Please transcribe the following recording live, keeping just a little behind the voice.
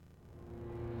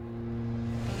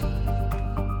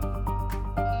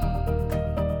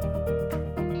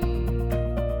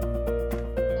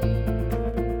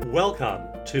Welcome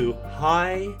to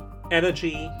High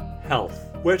Energy Health,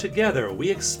 where together we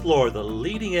explore the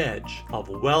leading edge of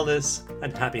wellness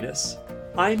and happiness.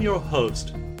 I'm your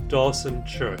host, Dawson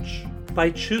Church. By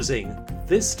choosing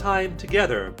this time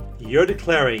together, you're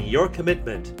declaring your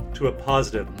commitment to a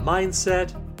positive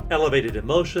mindset, elevated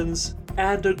emotions,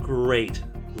 and a great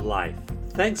life.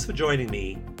 Thanks for joining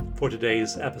me for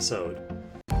today's episode.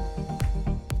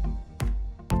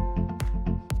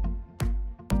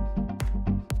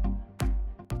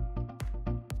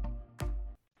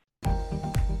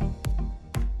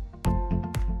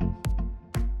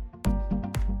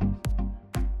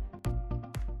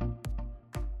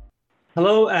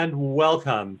 Hello and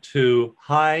welcome to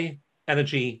High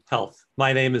Energy Health.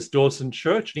 My name is Dawson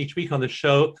Church, and each week on the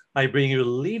show, I bring you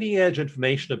leading edge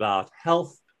information about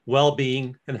health,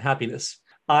 well-being, and happiness.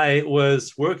 I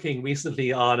was working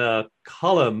recently on a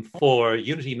column for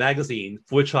Unity Magazine,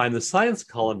 for which I'm the science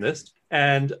columnist,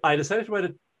 and I decided to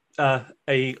write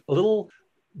a little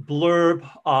blurb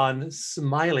on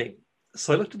smiling.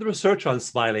 So I looked at the research on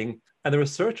smiling, and the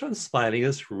research on smiling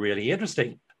is really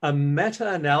interesting. A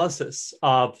meta-analysis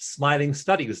of smiling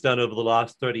studies done over the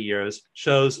last 30 years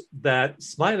shows that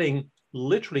smiling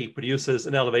literally produces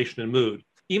an elevation in mood.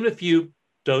 Even if you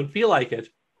don't feel like it,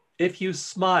 if you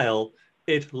smile,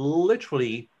 it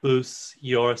literally boosts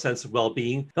your sense of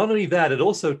well-being. Not only that, it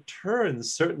also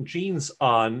turns certain genes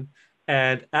on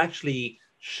and actually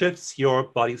shifts your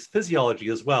body's physiology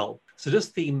as well. So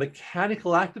just the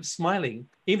mechanical act of smiling,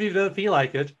 even if you don't feel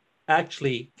like it,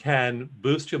 actually can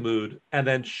boost your mood and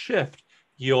then shift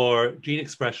your gene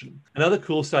expression. Another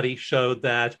cool study showed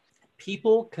that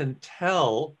people can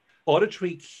tell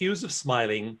auditory cues of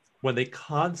smiling when they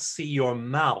can't see your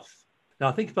mouth.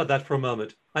 Now think about that for a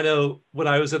moment. I know when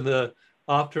I was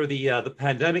after the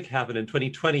pandemic happened in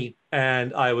 2020,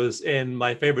 and I was in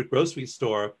my favorite grocery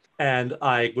store, and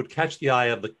I would catch the eye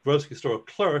of the grocery store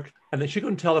clerk, and then she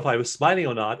couldn't tell if I was smiling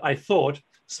or not. I thought,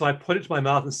 so I put it to my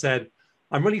mouth and said,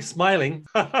 "I'm really smiling."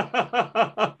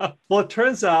 Well, it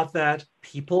turns out that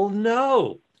people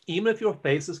know. Even if your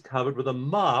face is covered with a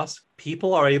mask,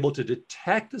 people are able to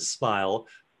detect a smile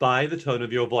by the tone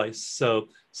of your voice. So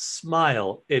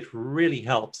smile, it really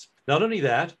helps. Not only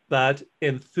that, but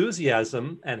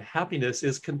enthusiasm and happiness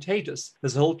is contagious.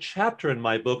 There's a whole chapter in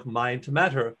my book, Mind to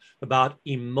Matter, about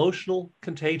emotional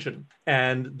contagion.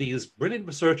 And these brilliant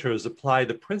researchers apply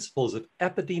the principles of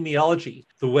epidemiology,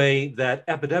 the way that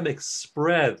epidemics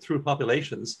spread through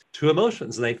populations, to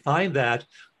emotions. And they find that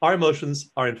our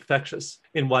emotions are infectious.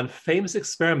 In one famous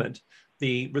experiment,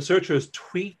 the researchers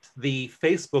tweaked the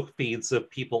Facebook feeds of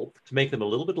people to make them a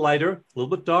little bit lighter, a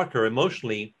little bit darker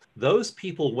emotionally. Those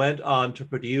people went on to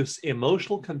produce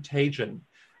emotional contagion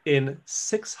in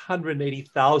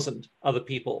 680,000 other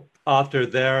people after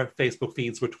their Facebook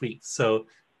feeds were tweaked. So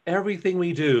everything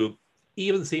we do,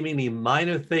 even seemingly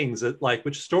minor things like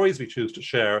which stories we choose to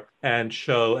share and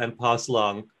show and pass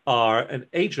along, are an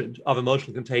agent of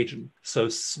emotional contagion. So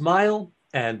smile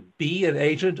and be an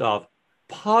agent of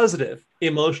positive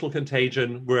emotional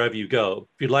contagion wherever you go.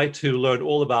 If you'd like to learn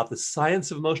all about the science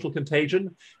of emotional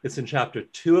contagion, it's in chapter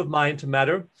 2 of Mind to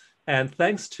Matter. And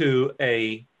thanks to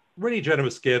a really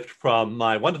generous gift from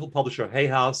my wonderful publisher, Hay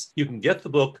House, you can get the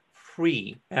book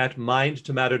free at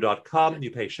mindtomatter.com. You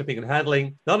pay shipping and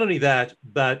handling. Not only that,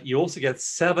 but you also get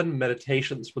 7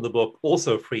 meditations from the book,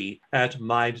 also free at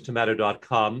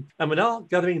mindtomatter.com. And we're now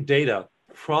gathering data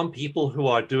from people who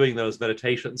are doing those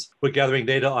meditations. We're gathering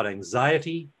data on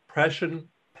anxiety, depression,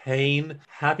 pain,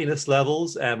 happiness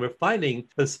levels, and we're finding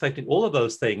that it's affecting all of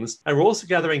those things. And we're also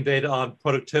gathering data on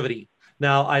productivity.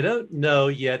 Now, I don't know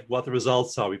yet what the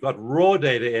results are. We've got raw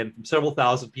data in from several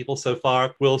thousand people so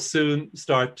far. We'll soon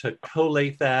start to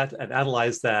collate that and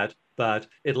analyze that. But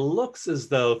it looks as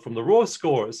though from the raw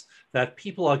scores that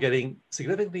people are getting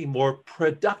significantly more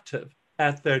productive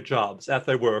at their jobs, at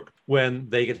their work, when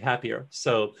they get happier.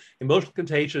 So emotional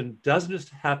contagion doesn't just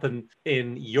happen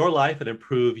in your life and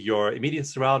improve your immediate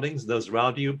surroundings and those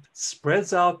around you,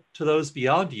 spreads out to those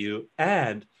beyond you,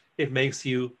 and it makes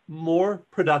you more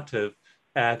productive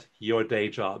at your day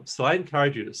job. So I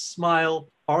encourage you to smile,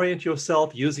 orient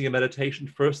yourself using a meditation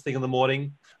first thing in the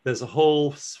morning. There's a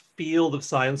whole field of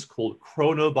science called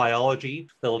chronobiology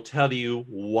that'll tell you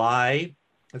why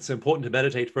it's important to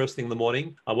meditate first thing in the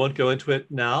morning. I won't go into it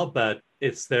now, but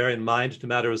it's there in Mind to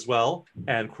Matter as well.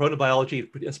 And chronobiology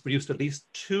has produced at least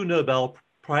 2 Nobel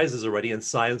Prizes already in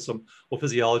science or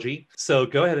physiology. So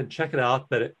go ahead and check it out,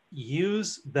 but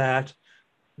use that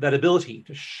ability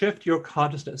to shift your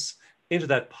consciousness into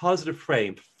that positive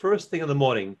frame first thing in the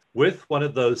morning with one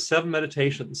of those 7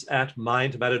 meditations at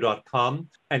mindtomatter.com,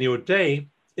 and your day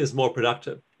is more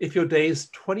productive. If your day's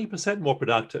 20% more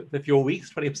productive, if your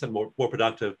week's 20% more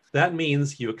productive, that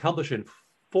means you accomplish in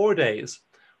 4 days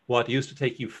what used to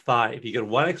take you 5. You get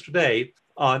one extra day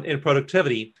in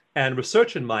productivity. And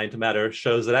research in Mind to Matter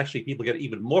shows that actually people get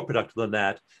even more productive than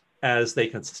that as they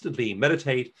consistently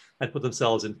meditate and put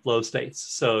themselves in flow states.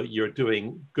 So you're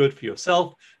doing good for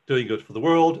yourself, doing good for the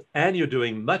world, and you're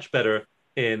doing much better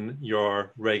in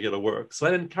your regular work. So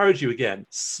I encourage you again,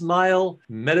 smile,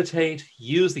 meditate,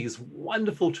 use these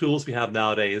wonderful tools we have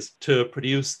nowadays to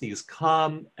produce these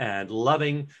calm and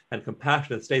loving and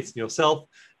compassionate states in yourself.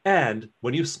 And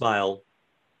when you smile,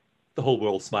 the whole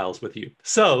world smiles with you.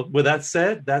 So with that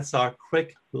said, that's our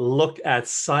quick look at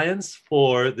science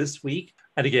for this week.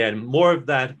 And again, more of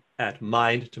that at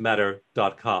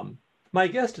mindtomatter.com. My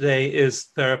guest today is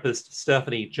therapist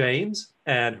Stephanie James,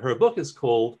 and her book is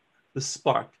called The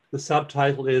Spark. The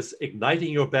subtitle is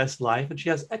Igniting Your Best Life, and she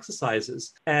has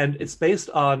exercises. And it's based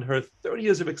on her 30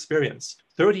 years of experience,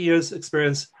 30 years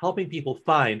experience helping people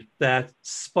find that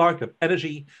spark of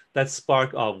energy, that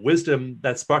spark of wisdom,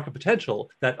 that spark of potential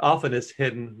that often is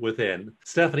hidden within.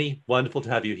 Stephanie, wonderful to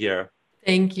have you here.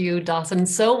 Thank you, Dawson.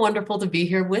 So wonderful to be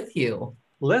here with you.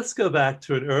 Let's go back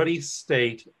to an early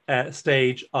stage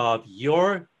of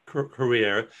your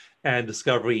career and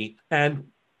discovery, and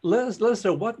let us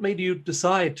know what made you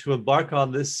decide to embark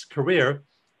on this career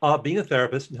of being a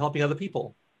therapist and helping other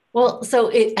people. Well,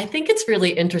 I think it's really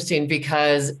interesting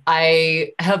because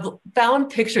I have found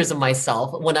pictures of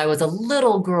myself when I was a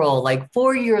little girl, like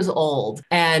 4 years old.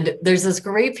 And there's this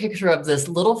great picture of this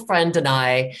little friend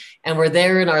and we're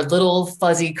there in our little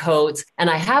fuzzy coats. And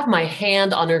I have my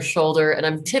hand on her shoulder and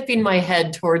I'm tipping my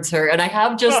head towards her. And I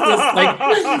have just this like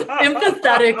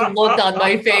empathetic look on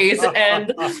my face.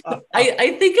 And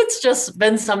I think it's just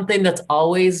been something that's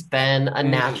always been a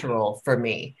natural for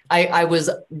me. I was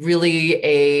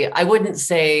really I wouldn't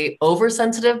say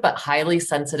oversensitive, but highly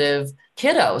sensitive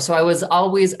kiddo. So I was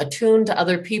always attuned to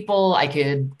other people. I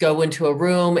could go into a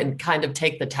room and kind of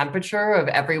take the temperature of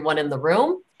everyone in the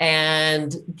room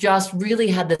and just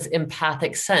really had this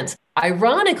empathic sense.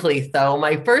 Ironically, though,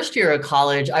 my first year of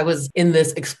college, I was in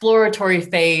this exploratory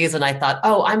phase and I thought,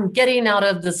 oh, I'm getting out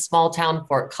of this small town,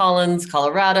 Fort Collins,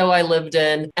 Colorado, I lived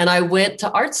in, and I went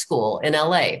to art school in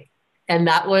LA. And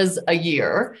that was a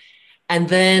year. And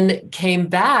then came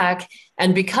back.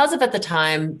 And because of at the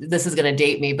time, this is going to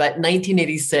date me, but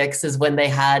 1986 is when they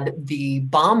had the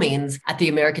bombings at the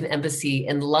American Embassy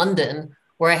in London,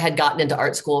 where I had gotten into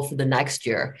art school for the next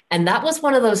year. And that was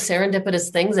one of those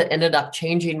serendipitous things that ended up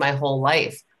changing my whole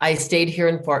life. I stayed here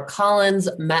in Fort Collins,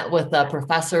 met with a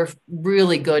professor,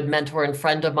 really good mentor and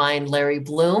friend of mine, Larry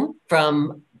Bloom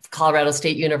from Colorado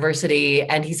State University.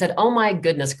 And he said, oh my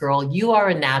goodness, girl, you are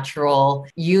a natural.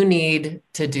 You need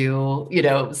to do,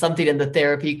 something in the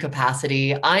therapy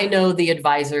capacity. I know the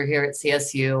advisor here at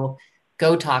CSU.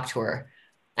 Go talk to her.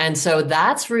 And so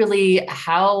that's really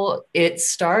how it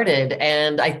started.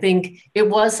 And I think it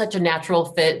was such a natural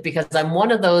fit because I'm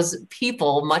one of those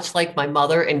people, much like my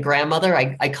mother and grandmother,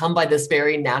 I come by this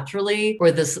very naturally,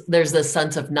 where there's this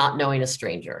sense of not knowing a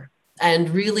stranger.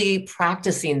 And really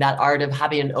practicing that art of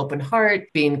having an open heart,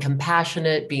 being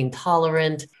compassionate, being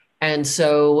tolerant. And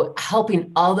so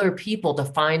helping other people to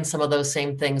find some of those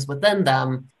same things within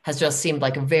them has just seemed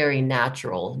like a very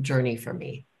natural journey for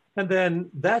me. And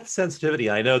then that sensitivity,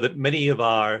 I know that many of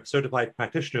our certified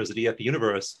practitioners at EF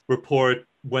Universe report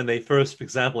when they first, for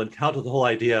example, encounter the whole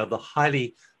idea of the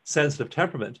highly sensitive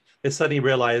temperament, they suddenly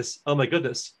realize, oh my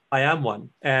goodness, I am one.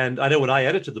 And I know when I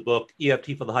edited the book,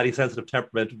 EFT for the Highly Sensitive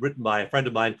Temperament, written by a friend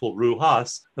of mine called Ru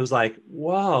Haas, I was like,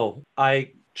 wow,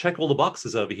 I check all the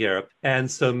boxes over here.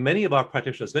 And so many of our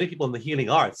practitioners, many people in the healing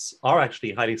arts are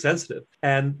actually highly sensitive.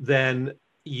 And then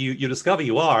you discover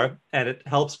you are, and it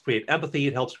helps create empathy,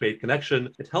 it helps create connection,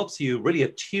 it helps you really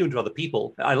attune to other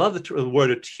people. I love the word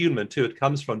attunement too. It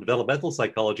comes from developmental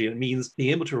psychology, and it means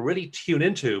being able to really tune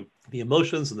into the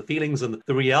emotions and the feelings and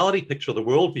the reality picture, the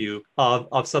worldview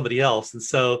of somebody else. And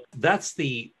so that's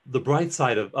the bright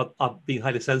side of being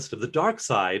highly sensitive. The dark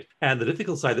side and the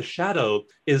difficult side, the shadow,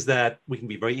 is that we can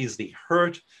be very easily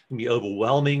hurt, it can be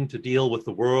overwhelming to deal with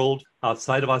the world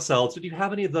outside of ourselves. Did you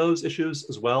have any of those issues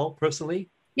as well, personally?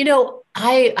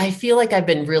 I feel like I've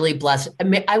been really blessed.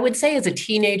 I would say as a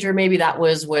teenager, maybe that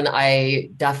was when I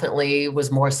definitely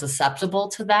was more susceptible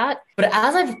to that. But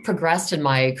as I've progressed in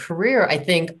my career, I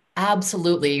think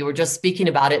absolutely, you were just speaking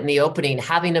about it in the opening,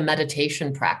 having a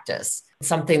meditation practice,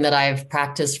 something that I've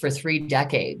practiced for 3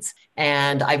 decades.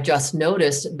 And I've just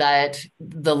noticed that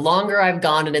the longer I've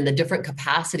gone and in the different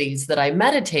capacities that I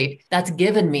meditate, that's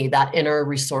given me that inner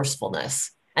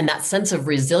resourcefulness. and that sense of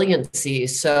resiliency.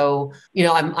 So,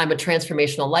 I'm a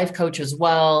transformational life coach as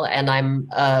well, and I'm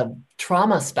a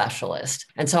trauma specialist.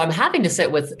 And so I'm having to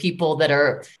sit with people that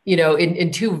are,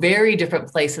 in two very different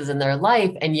places in their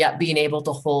life, and yet being able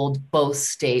to hold both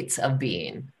states of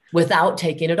being without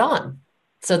taking it on.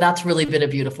 So that's really been a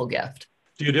beautiful gift.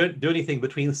 Do you do anything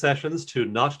between sessions to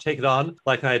not take it on?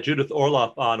 Like I had Judith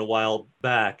Orloff on a while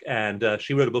back, and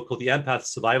she wrote a book called The Empath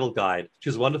Survival Guide.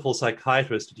 She's a wonderful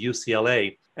psychiatrist at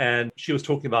UCLA, and she was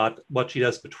talking about what she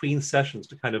does between sessions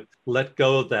to kind of let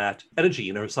go of that energy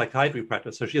in her psychiatry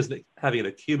practice. So she isn't having it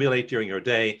accumulate during her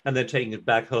day and then taking it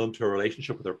back home to a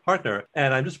relationship with her partner.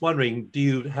 And I'm just wondering, do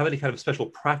you have any kind of special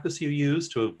practice you use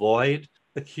to avoid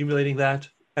accumulating that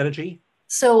energy?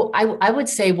 So I would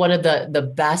say one of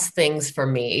the best things for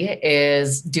me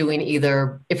is doing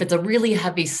either, if it's a really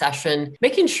heavy session,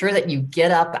 making sure that you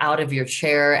get up out of your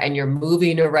chair and you're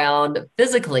moving around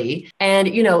physically. And,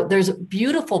 there's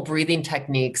beautiful breathing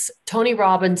techniques. Tony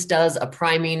Robbins does a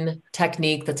priming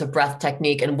technique that's a breath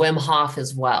technique, and Wim Hof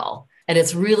as well. And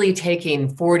it's really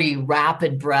taking 40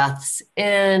 rapid breaths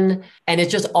in, and it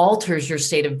just alters your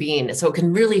state of being. So it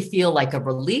can really feel like a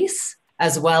release,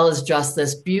 as well as just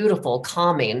this beautiful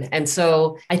calming. And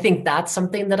so I think that's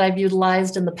something that I've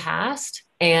utilized in the past.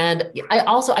 And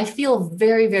I feel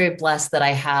very, very blessed that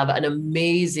I have an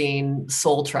amazing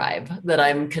soul tribe that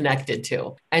I'm connected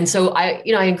to. And so I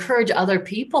encourage other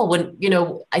people when,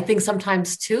 I think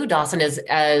sometimes too, Dawson,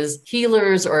 as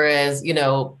healers or as,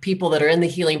 people that are in the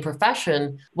healing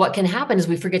profession, what can happen is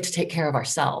we forget to take care of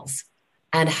ourselves,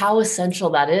 and how essential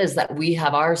that is that we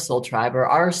have our soul tribe or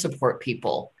our support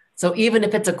people. So even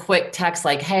if it's a quick text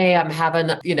like, hey, I'm having,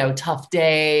 tough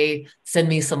day, send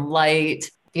me some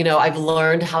light, I've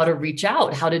learned how to reach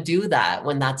out, how to do that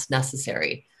when that's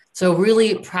necessary. So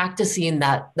really practicing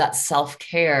that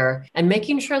self-care and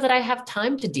making sure that I have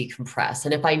time to decompress.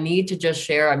 And if I need to just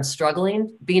share I'm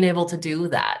struggling, being able to do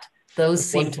that. Those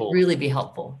seem to really be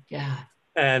helpful. Yeah.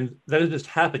 And that didn't just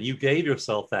happen. You gave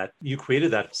yourself that. You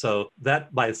created that. So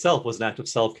that by itself was an act of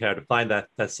self-care to find that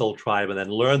soul tribe and then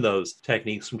learn those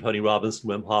techniques from Tony Robbins and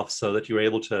Wim Hof so that you're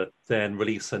able to then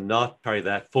release and not carry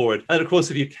that forward. And of course,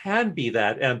 if you can be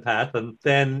that empath and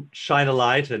then shine a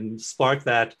light and spark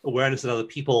that awareness in other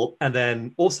people, and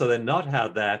then also then not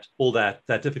have all that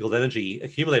difficult energy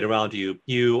accumulate around you,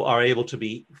 you are able to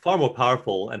be far more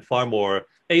powerful and far more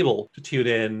able to tune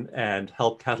in and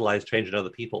help catalyze change in other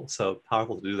people. So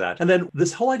powerful to do that. And then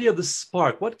this whole idea of the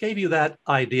spark, what gave you that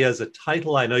idea as a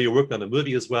title? I know you're working on a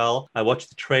movie as well. I watched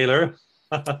the trailer.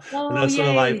 I know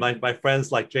some of my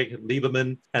friends like Jacob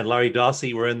Lieberman and Larry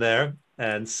Dossey were in there.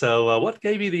 And so what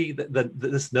gave you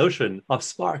this notion of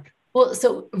spark? Well,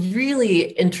 so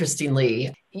really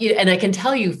interestingly, and I can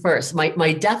tell you first,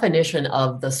 my definition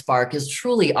of the spark is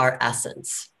truly our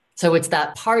essence. So it's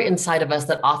that part inside of us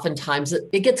that oftentimes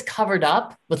it gets covered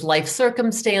up with life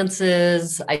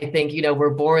circumstances. I think, we're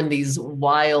born these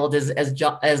wild,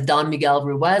 as Don Miguel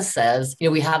Ruiz says,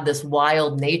 we have this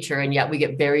wild nature, and yet we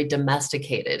get very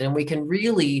domesticated, and we can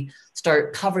really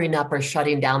start covering up or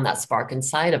shutting down that spark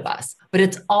inside of us. But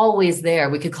it's always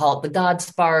there. We could call it the God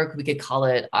spark. We could call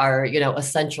it our,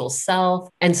 essential self.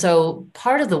 And so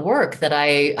part of the work that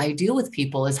I do with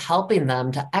people is helping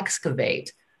them to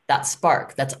excavate that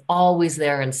spark that's always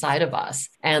there inside of us.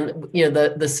 And,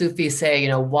 the Sufis say,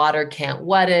 water can't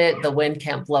wet it, the wind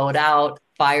can't blow it out,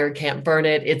 fire can't burn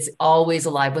it. It's always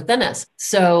alive within us.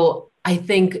 So I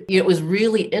think it was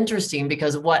really interesting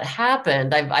because what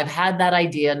happened, I've had that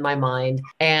idea in my mind,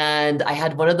 and I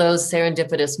had one of those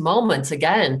serendipitous moments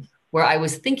again, where I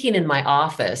was thinking in my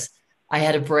office. I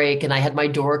had a break and I had my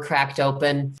door cracked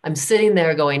open. I'm sitting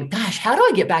there going, gosh, how do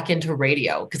I get back into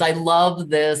radio? Because I love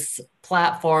this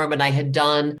platform, and I had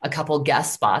done a couple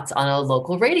guest spots on a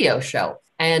local radio show.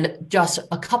 And just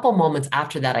a couple moments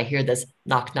after that, I hear this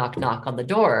knock, knock, knock on the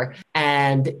door.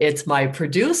 And it's my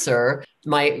producer,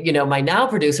 my now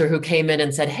producer, who came in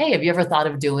and said, hey, have you ever thought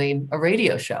of doing a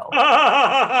radio show?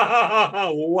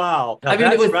 Wow. Now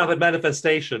that's it was rapid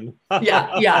manifestation.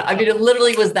 Yeah. I mean, it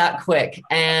literally was that quick.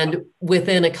 And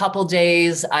within a couple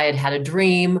days, I had a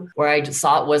dream where I just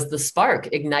saw it was the spark,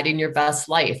 igniting your best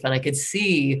life. And I could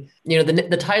see,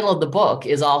 the title of the book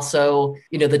is also,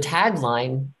 the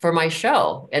tagline for my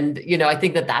show. And, I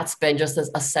think that's been just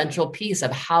this essential piece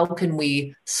of how can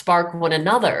we spark one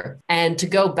another. And to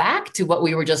go back to what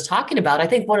we were just talking about, I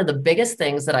think one of the biggest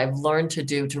things that I've learned to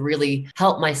do to really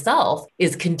help myself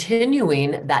is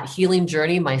continuing that healing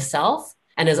journey myself.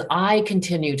 And as I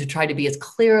continue to try to be as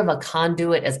clear of a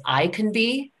conduit as I can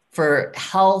be for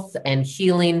health and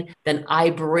healing, then I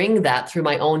bring that through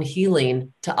my own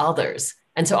healing to others.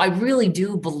 And so I really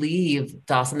do believe,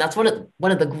 Dawson, that's one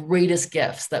of the greatest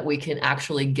gifts that we can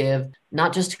actually give,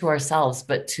 not just to ourselves,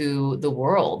 but to the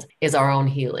world, is our own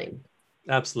healing.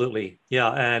 Absolutely.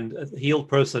 Yeah. And a healed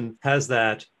person has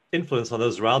that influence on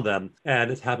those around them.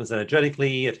 And it happens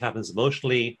energetically, it happens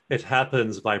emotionally, it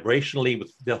happens vibrationally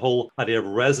with the whole idea of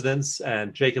resonance.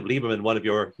 And Jacob Lieberman, one of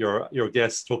your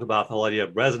guests, talk about the whole idea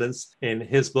of resonance in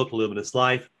his book, Luminous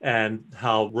Life, and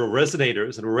how we're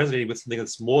resonators and we're resonating with something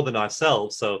that's more than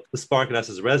ourselves. So the spark in us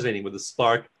is resonating with the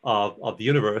spark of the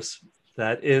universe.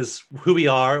 That is who we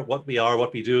are, what we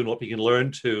do, and what we can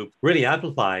learn to really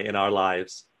amplify in our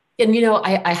lives. And,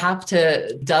 I have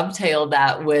to dovetail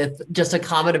that with just a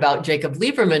comment about Jacob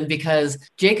Lieberman, because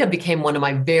Jacob became one of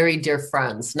my very dear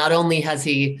friends. Not only has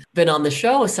he been on the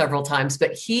show several times,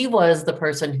 but he was the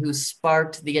person who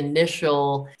sparked the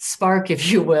initial spark,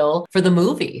 if you will, for the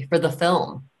movie, for the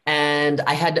film. And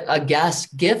I had a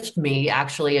guest gift me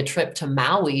actually a trip to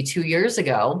Maui 2 years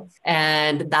ago.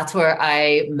 And that's where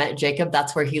I met Jacob.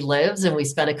 That's where he lives. And we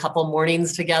spent a couple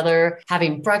mornings together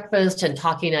having breakfast and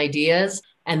talking ideas.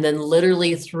 And then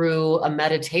literally through a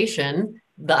meditation,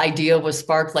 the idea was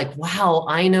sparked like, wow,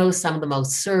 I know some of the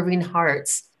most serving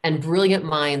hearts and brilliant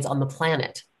minds on the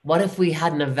planet. What if we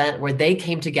had an event where they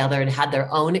came together and had their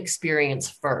own experience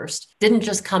first, didn't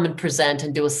just come and present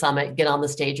and do a summit, get on the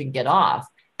stage and get off?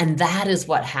 And that is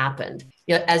what happened.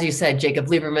 As you said, Jacob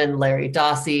Lieberman, Larry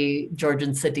Dossey,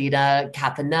 Georgian Sedita,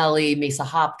 Capanelli, Misa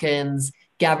Hopkins,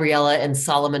 Gabriella and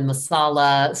Solomon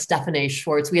Masala, Stephanie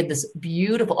Schwartz. We had this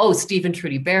beautiful, Stephen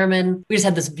Trudy Behrman. We just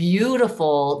had this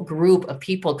beautiful group of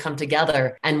people come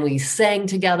together, and we sang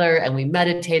together and we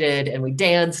meditated and we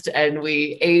danced and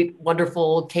we ate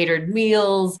wonderful catered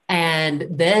meals. And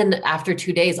then after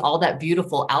 2 days, all that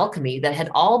beautiful alchemy that had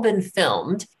all been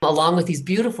filmed, along with these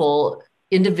beautiful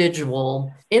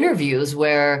individual interviews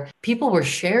where people were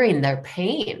sharing their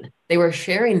pain. They were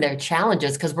sharing their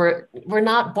challenges, because we're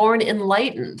not born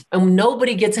enlightened, and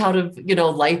nobody gets out of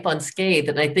life unscathed.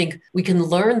 And I think we can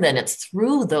learn then it's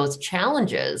through those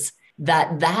challenges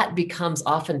that becomes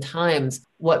oftentimes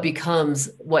what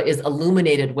is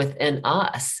illuminated within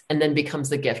us, and then becomes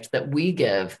the gift that we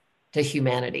give to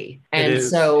humanity. And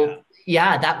so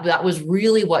yeah, that was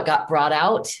really what got brought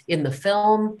out in the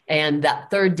film. And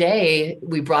that third day,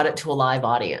 we brought it to a live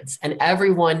audience, and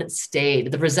everyone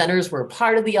stayed. The presenters were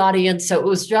part of the audience. So it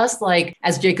was just like,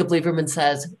 as Jacob Lieberman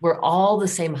says, we're all the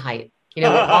same height. We're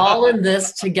all in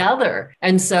this together.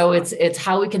 And so it's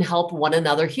how we can help one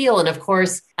another heal. And of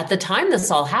course, at the time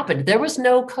this all happened, there was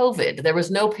no COVID, there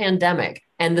was no pandemic.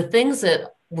 And the things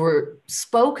that were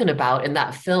spoken about in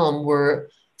that film were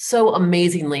so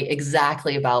amazingly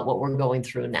exactly about what we're going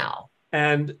through now.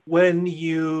 And when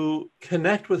you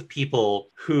connect with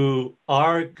people who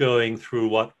are going through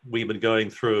what we've been going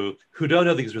through, who don't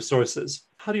have these resources,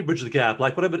 how do you bridge the gap?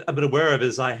 Like what I've been aware of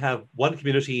is I have one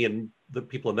community, and the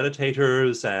people are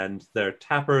meditators and they're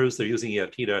tappers. They're using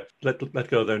EFT to let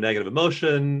go of their negative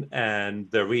emotion, and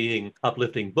they're reading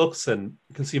uplifting books and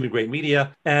consuming great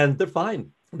media, and they're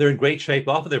fine. They're in great shape.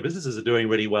 Often their businesses are doing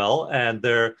really well, and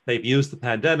they've used the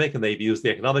pandemic and they've used the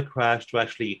economic crash to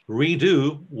actually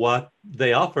redo what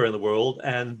they offer in the world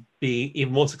and be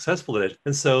even more successful in it.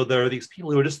 And so there are these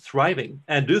people who are just thriving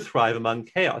and do thrive among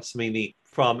chaos. I mean,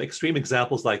 from extreme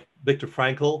examples like Viktor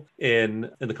Frankl in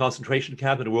the concentration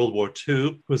camp in World War II,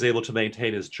 who was able to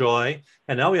maintain his joy.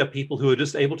 And now we have people who are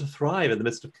just able to thrive in the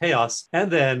midst of chaos.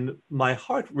 And then my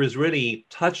heart was really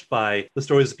touched by the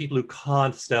stories of people who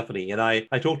can't, Stephanie. And I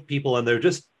talk to people and they're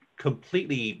just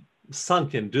completely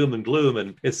sunk in doom and gloom.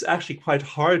 And it's actually quite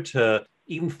hard to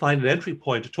even find an entry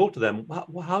point to talk to them.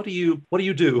 What do you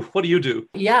do? What do you do?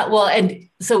 Yeah, well, and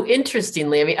so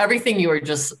interestingly, I mean, everything you were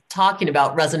just talking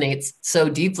about resonates so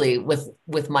deeply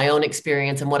with my own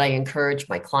experience and what I encourage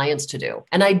my clients to do.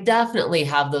 And I definitely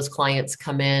have those clients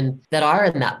come in that are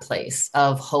in that place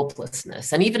of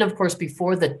hopelessness. And even, of course,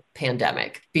 before the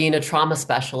pandemic, being a trauma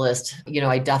specialist,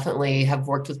 I definitely have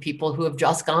worked with people who have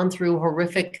just gone through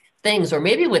horrific things, or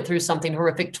maybe went through something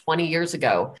horrific 20 years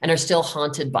ago and are still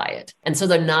haunted by it. And so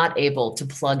they're not able to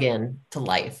plug in to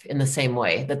life in the same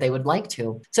way that they would like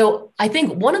to. So I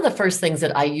think one of the first things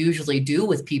that I usually do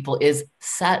with people is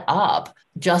set up,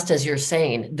 just as you're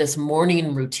saying, this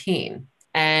morning routine.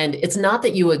 And it's not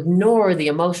that you ignore the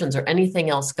emotions or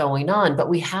anything else going on, but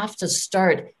we have to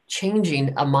start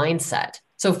changing a mindset.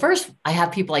 So first, I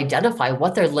have people identify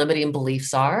what their limiting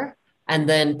beliefs are, and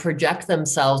then project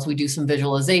themselves. We do some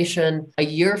visualization a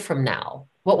year from now.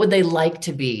 What would they like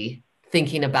to be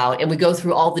thinking about? And we go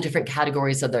through all the different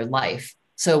categories of their life.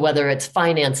 So whether it's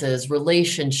finances,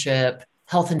 relationship,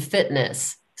 health and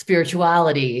fitness,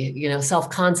 spirituality,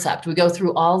 self-concept. We go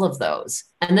through all of those.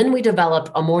 And then we develop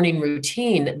a morning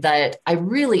routine that I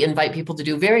really invite people to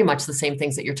do very much the same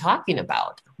things that you're talking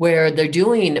about, where they're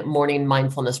doing morning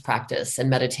mindfulness practice and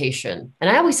meditation. And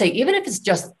I always say, even if it's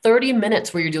just 30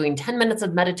 minutes where you're doing 10 minutes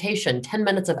of meditation, 10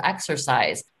 minutes of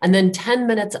exercise, and then 10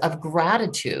 minutes of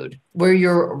gratitude, where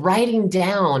you're writing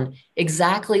down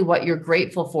exactly what you're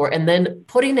grateful for, and then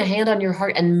putting a hand on your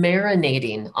heart and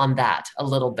marinating on that a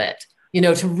little bit,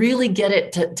 to really get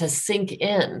it to sink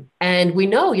in. And we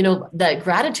know, that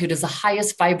gratitude is the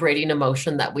highest vibrating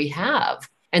emotion that we have.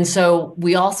 And so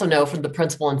we also know from the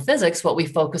principle in physics, what we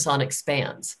focus on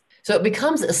expands. So it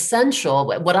becomes essential,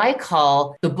 what I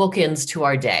call the bookends to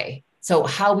our day. So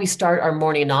how we start our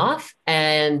morning off.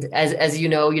 And as you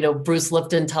know, Bruce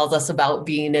Lipton tells us about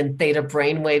being in theta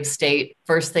brainwave state,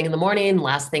 first thing in the morning,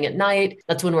 last thing at night.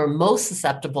 That's when we're most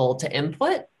susceptible to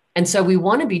input. And so we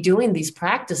want to be doing these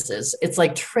practices. It's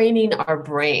like training our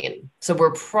brain. So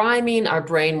we're priming our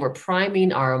brain, we're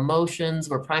priming our emotions,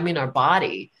 we're priming our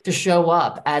body to show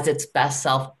up as its best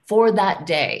self for that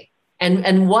day.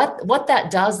 And what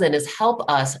that does then is help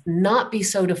us not be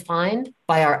so defined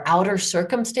by our outer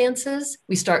circumstances.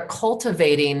 We start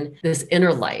cultivating this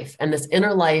inner life, and this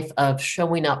inner life of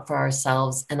showing up for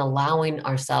ourselves and allowing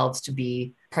ourselves to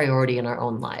be priority in our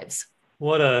own lives.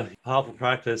 What a powerful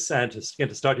practice. And to get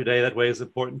to start your day that way is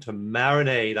important to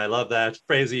marinate. I love that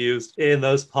phrase you used, in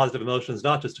those positive emotions,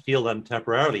 not just to feel them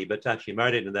temporarily, but to actually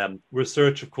marinate in them.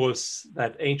 Research, of course,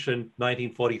 that ancient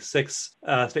 1946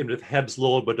 statement of Hebb's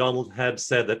law, where Donald Hebb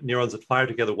said that neurons that fire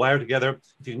together wire together.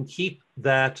 If you can keep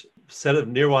that set of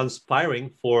neurons firing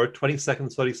for 20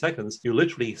 seconds, 30 seconds, you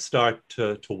literally start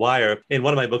to wire. In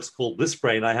one of my books called Bliss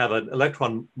Brain, I have an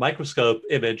electron microscope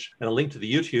image and a link to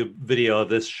the YouTube video of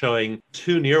this showing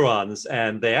two neurons,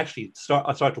 and they actually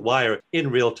start to wire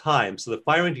in real time. So they're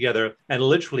firing together, and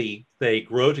literally they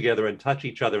grow together and touch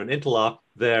each other and interlock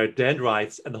their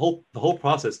dendrites, and the whole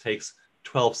process takes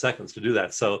 12 seconds to do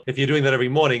that. So if you're doing that every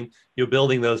morning, you're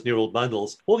building those neural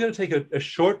bundles. We're going to take a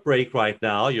short break right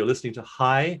now. You're listening to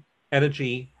High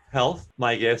Energy Health.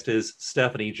 My guest is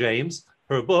Stephanie James.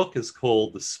 Her book is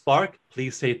called The Spark.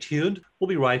 Please stay tuned. We'll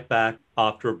be right back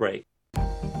after a break.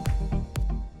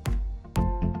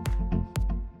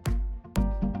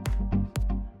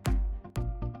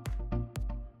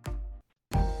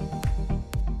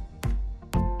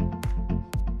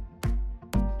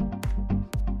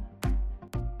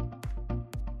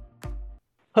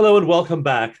 Hello and welcome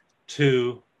back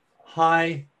to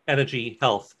High Energy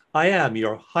Health. I am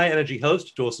your high energy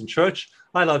host, Dawson Church.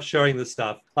 I love sharing this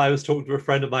stuff. I was talking to a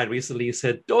friend of mine recently. He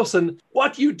said, Dawson,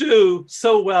 what you do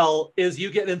so well is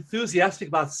you get enthusiastic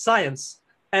about science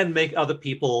and make other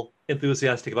people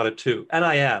enthusiastic about it too. And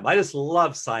I am. I just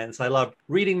love science. I love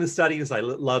reading the studies. I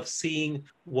love seeing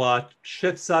what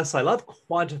shifts us. I love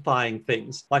quantifying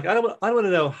things. Like I want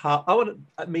to know how,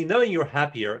 knowing you're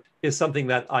happier is something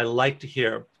that I like to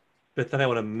hear, but then I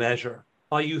want to measure.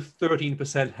 Are you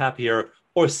 13% happier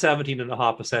or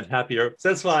 17.5% happier? So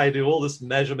that's why I do all this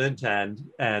measurement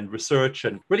and research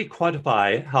and really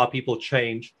quantify how people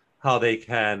change, how they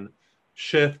can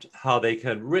shift, how they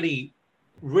can really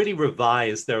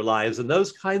revise their lives, and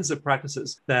those kinds of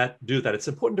practices that do that. It's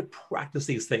important to practice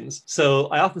these things. So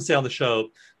I often say on the show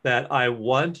that I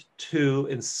want to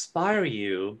inspire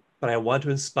you, but I want to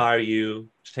inspire you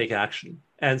to take action.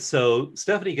 And so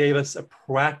Stephanie gave us a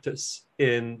practice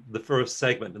in the first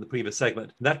segment, in the previous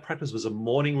segment. And that practice was a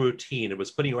morning routine. It was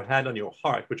putting your hand on your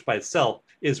heart, which by itself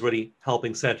is really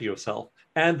helping center yourself.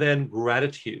 And then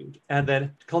gratitude, and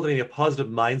then cultivating a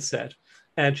positive mindset.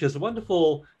 And she has a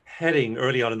wonderful heading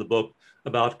early on in the book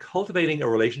about cultivating a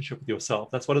relationship with yourself.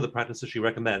 That's one of the practices she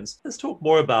recommends. Let's talk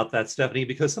more about that, Stephanie,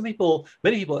 because many people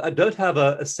don't have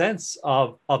a sense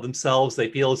of themselves. They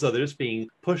feel as though they're just being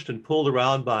pushed and pulled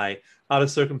around by outer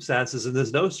circumstances, and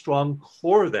there's no strong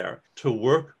core there to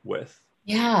work with.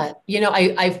 Yeah.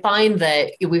 I find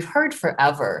that we've heard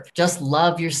forever, just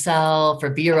love yourself or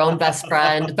be your own best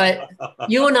friend. But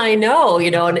you and I know,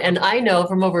 and I know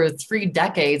from over 3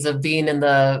 decades of being in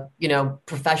the,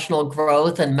 professional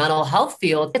growth and mental health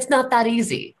field, it's not that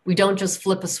easy. We don't just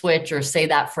flip a switch or say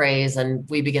that phrase and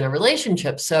we begin a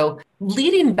relationship. So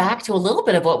leading back to a little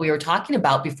bit of what we were talking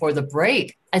about before the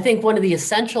break, I think one of the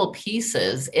essential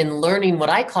pieces in learning what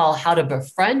I call how to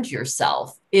befriend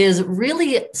yourself is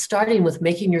really starting with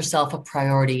making yourself a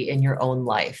priority in your own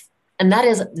life. And that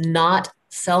is not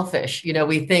selfish.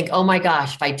 We think, oh my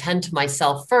gosh, if I tend to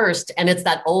myself first, and it's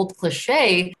that old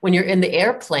cliche when you're in the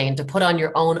airplane to put on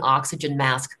your own oxygen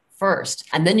mask first,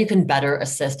 and then you can better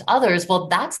assist others. Well,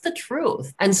 that's the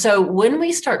truth. And so when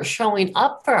we start showing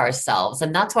up for ourselves,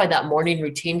 and that's why that morning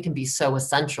routine can be so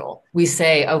essential. We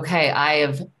say, okay, I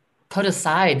have put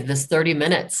aside this 30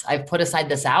 minutes. I've put aside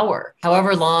this hour,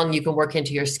 however long you can work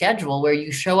into your schedule, where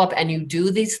you show up and you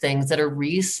do these things that are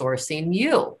resourcing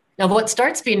you. Now, what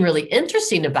starts being really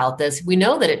interesting about this, we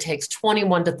know that it takes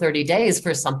 21 to 30 days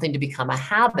for something to become a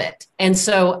habit. And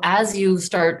so as you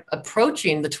start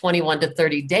approaching the 21 to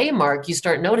 30 day mark, you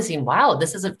start noticing, wow,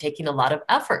 this isn't taking a lot of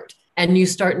effort. And you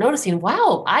start noticing,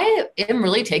 wow, I am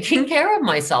really taking care of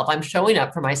myself. I'm showing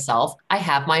up for myself. I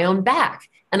have my own back.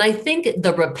 And I think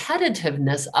the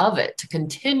repetitiveness of it, to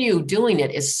continue doing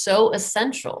it, is so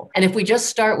essential. And if we just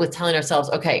start with telling ourselves,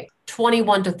 okay,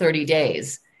 21 to 30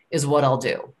 days is what I'll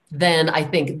do, then I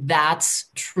think that's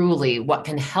truly what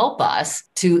can help us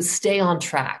to stay on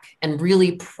track and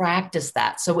really practice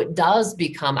that, so it does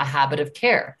become a habit of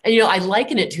care. And, I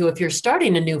liken it to, if you're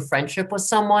starting a new friendship with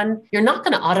someone, you're not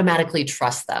going to automatically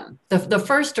trust them. The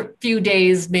first few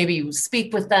days, maybe you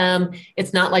speak with them.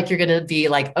 It's not like you're going to be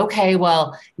like, okay,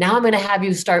 well, now I'm going to have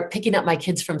you start picking up my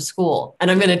kids from school, and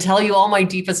I'm going to tell you all my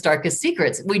deepest, darkest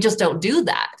secrets. We just don't do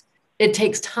that. It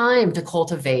takes time to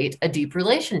cultivate a deep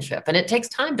relationship, and it takes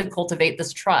time to cultivate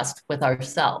this trust with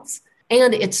ourselves.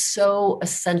 And it's so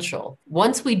essential.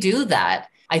 Once we do that,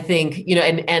 I think,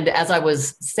 and as I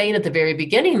was saying at the very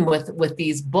beginning with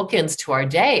these bookends to our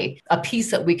day, a piece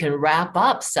that we can wrap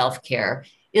up self-care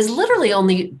is literally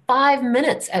only 5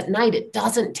 minutes at night. It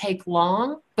doesn't take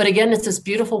long. But again, it's this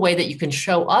beautiful way that you can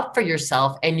show up for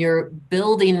yourself, and you're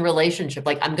building relationship.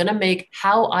 Like, I'm going to make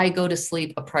how I go to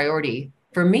sleep a priority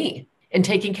for me and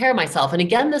taking care of myself. And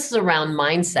again, this is around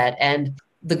mindset. And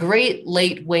the great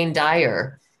late Wayne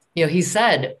Dyer, he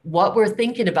said, what we're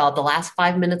thinking about the last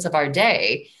 5 minutes of our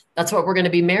day, that's what we're going to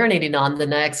be marinating on the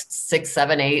next 6,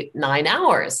 7, 8, 9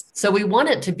 hours. So we want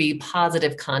it to be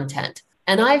positive content.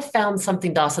 And I've found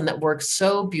something, Dawson, that works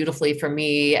so beautifully for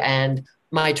me and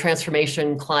my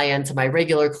transformation clients and my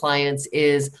regular clients,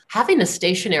 is having a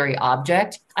stationary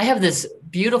object. I have this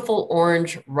beautiful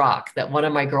orange rock that one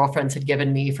of my girlfriends had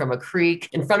given me from a creek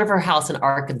in front of her house in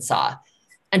Arkansas.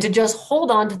 And to just hold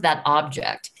on to that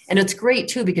object. And it's great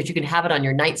too, because you can have it on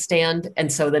your nightstand. And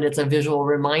so then it's a visual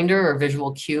reminder or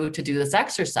visual cue to do this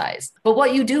exercise. But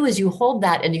what you do is you hold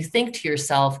that and you think to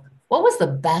yourself, what was the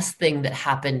best thing that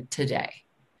happened today?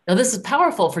 Now, this is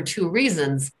powerful for two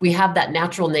reasons. We have that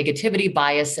natural negativity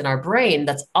bias in our brain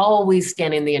that's always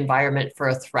scanning the environment for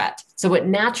a threat. So it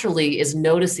naturally is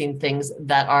noticing things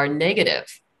that are negative.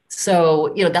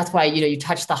 So, that's why, you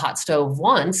touch the hot stove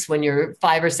once when you're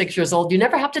 5 or 6 years old, you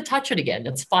never have to touch it again.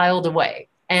 It's filed away.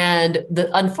 And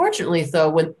unfortunately, though,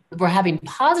 when we're having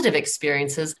positive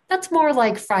experiences, that's more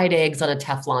like fried eggs on a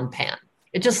Teflon pan.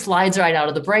 It just slides right out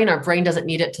of the brain. Our brain doesn't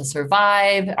need it to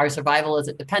survive. Our survival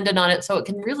isn't dependent on it. So it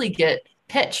can really get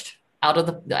pitched out of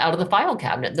the file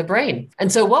cabinet in the brain. And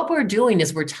so what we're doing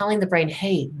is we're telling the brain,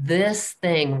 hey, this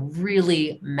thing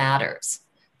really matters.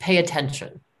 Pay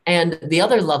attention. And the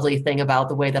other lovely thing about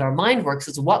the way that our mind works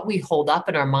is what we hold up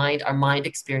in our mind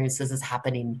experiences is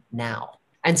happening now.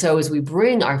 And so as we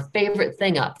bring our favorite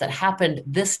thing up that happened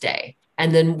this day,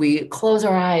 and then we close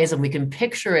our eyes and we can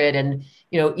picture it and,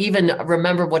 even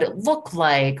remember what it looked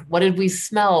like. What did we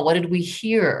smell? What did we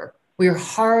hear? We are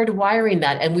hardwiring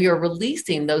that, and we are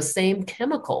releasing those same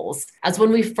chemicals as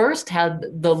when we first had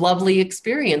the lovely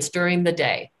experience during the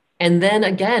day. And then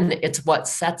again, it's what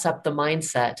sets up the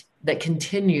mindset that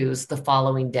continues the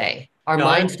following day. Our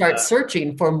mind starts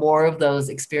searching for more of those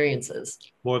experiences.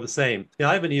 More of the same.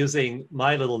 I've been using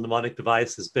my little mnemonic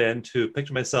device has been to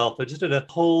picture myself just in a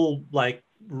whole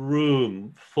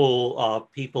room full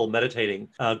of people meditating,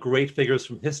 great figures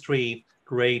from history,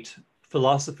 great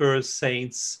philosophers,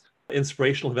 saints,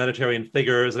 inspirational humanitarian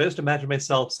figures. And I just imagine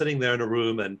myself sitting there in a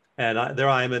room, and there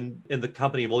I am in the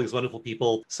company of all these wonderful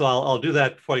people. So I'll do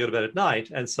that before I go to bed at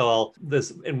night. And so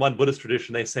in one Buddhist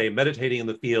tradition, they say meditating in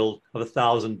the field of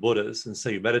 1,000 Buddhas. And so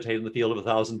you meditate in the field of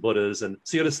 1,000 Buddhas. And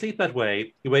so you go to sleep that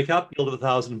way. You wake up, field of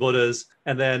 1,000 Buddhas.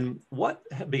 And then what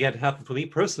began to happen for me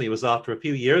personally was, after a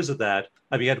few years of that,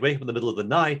 I began to wake up in the middle of the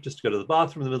night just to go to the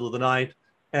bathroom in the middle of the night.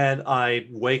 And I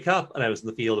wake up and I was in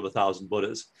the field of 1,000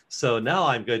 Buddhas. So now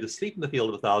I'm going to sleep in the field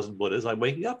of 1,000 Buddhas. I'm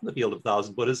waking up in the field of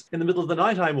 1,000 Buddhas. In the middle of the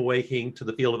night, I'm awaking to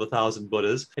the field of 1,000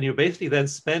 Buddhas. And you're basically then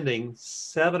spending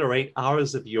 7 or 8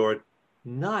 hours of your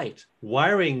night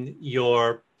wiring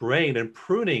your brain and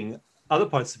pruning other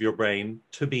parts of your brain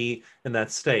to be in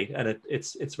that state. And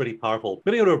it's really powerful.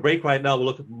 We're going to go to a break right now. We'll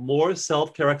look at more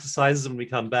self-care exercises when we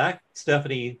come back.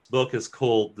 Stephanie's book is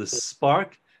called The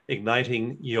Spark: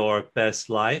 Igniting Your Best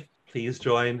Life. Please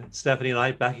join Stephanie and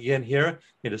I back again here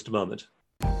in just a moment.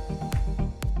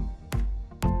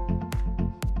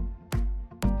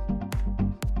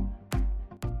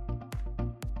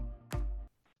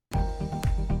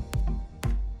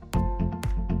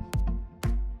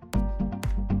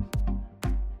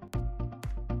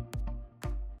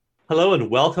 Hello and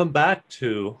welcome back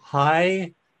to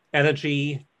High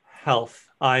Energy Health.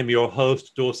 I'm your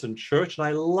host, Dawson Church, and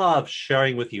I love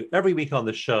sharing with you every week on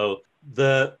the show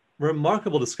the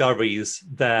remarkable discoveries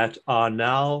that are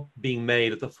now being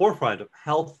made at the forefront of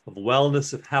health, of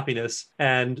wellness, of happiness,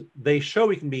 and they show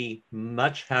we can be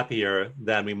much happier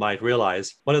than we might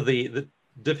realize. One of the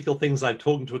difficult things, I'm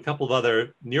talking to a couple of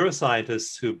other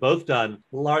neuroscientists who've both done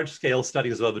large-scale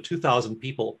studies of over 2,000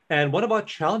 people. And one of our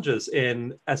challenges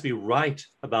as we write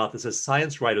about this, as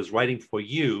science writers writing for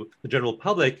you, the general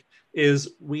public,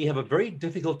 is we have a very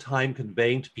difficult time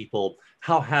conveying to people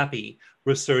how happy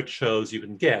research shows you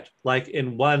can get. Like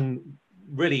in one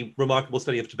really remarkable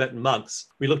study of Tibetan monks,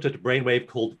 we looked at a brainwave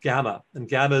called gamma. And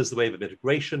gamma is the wave of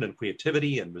integration and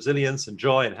creativity and resilience and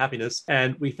joy and happiness.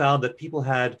 And we found that people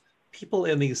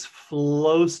in these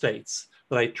flow states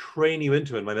that I train you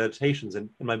into in my meditations and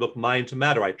in my book, Mind to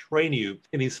Matter, I train you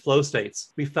in these flow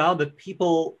states. We found that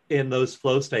people in those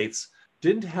flow states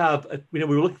didn't have, we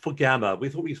were looking for gamma. We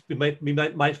thought we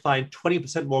might find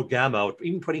 20% more gamma, or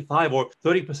even 25 or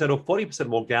 30% or 40%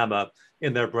 more gamma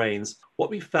in their brains.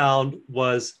 What we found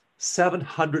was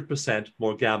 700%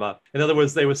 more gamma. In other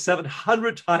words, they were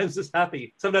 700 times as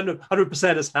happy,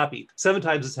 700% as happy, 7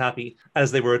 times as happy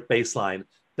as they were at baseline.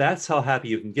 That's how happy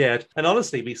you can get. And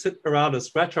honestly, we sit around and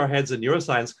scratch our heads in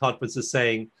neuroscience conferences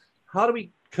saying, how do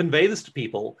we convey this to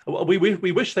people? We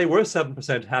wish they were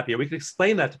 7% happier. We could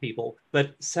explain that to people,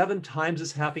 but 7 times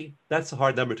as happy, that's a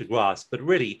hard number to grasp. But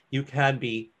really, you can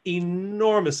be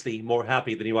enormously more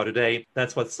happy than you are today.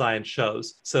 That's what science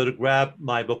shows. So to grab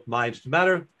my book, Mind to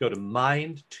Matter, go to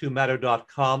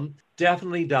mind2matter.com.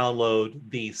 Definitely download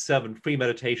the 7 free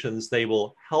meditations. They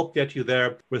will help get you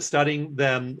there. We're studying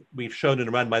them. We've shown in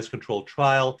a randomized controlled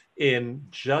trial in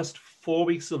just 4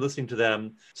 weeks of listening to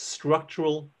them,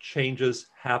 structural changes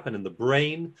happen in the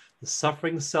brain. The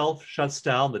suffering self shuts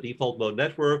down, the default mode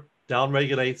network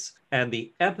downregulates, and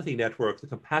the empathy network, the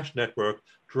compassion network,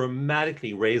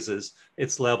 dramatically raises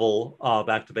its level of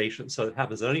activation. So it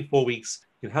happens in only 4 weeks.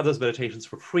 You can have those meditations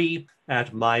for free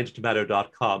at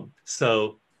mind2matter.com.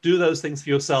 So do those things for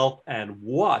yourself and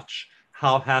watch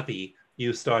how happy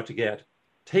you start to get.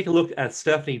 Take a look at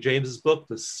Stephanie James's book,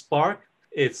 The Spark.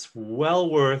 It's well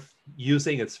worth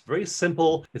using. It's very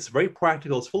simple. It's very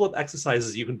practical. It's full of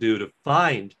exercises you can do to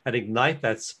find and ignite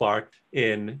that spark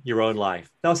in your own life.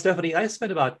 Now, Stephanie, I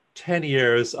spent about 10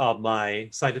 years of my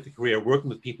scientific career working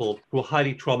with people who were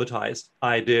highly traumatized.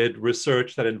 I did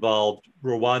research that involved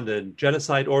Rwandan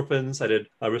genocide orphans. I did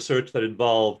research that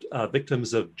involved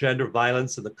victims of gender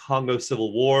violence in the Congo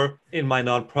Civil War. In my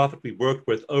nonprofit, we worked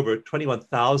with over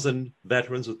 21,000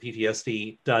 veterans with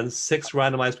PTSD, done 6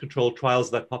 randomized controlled trials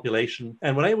of that population.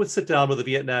 And when I would sit down with a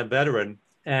Vietnam veteran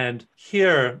and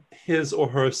hear his or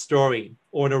her story,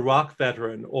 or an Iraq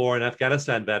veteran or an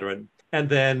Afghanistan veteran, and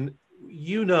then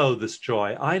you know this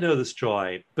joy, I know this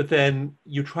joy, but then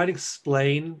you try to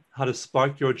explain how to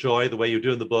spark your joy the way you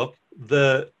do in the book,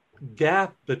 the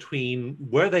gap between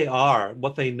where they are,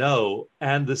 what they know,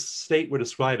 and the state we're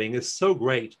describing is so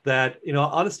great that,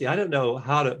 honestly, I don't know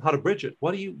how to bridge it.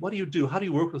 What do you do? How do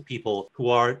you work with people who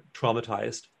are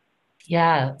traumatized?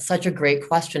 Yeah, such a great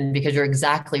question because you're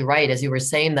exactly right. As you were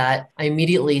saying that, I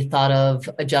immediately thought of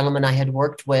a gentleman I had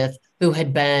worked with who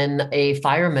had been a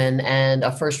fireman and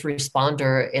a first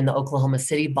responder in the Oklahoma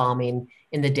City bombing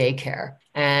in the daycare.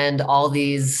 And all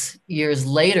these years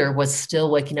later was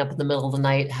still waking up in the middle of the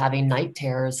night having night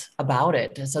terrors about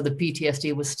it. So the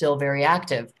PTSD was still very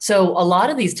active. So a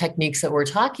lot of these techniques that we're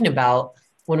talking about,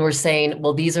 when we're saying,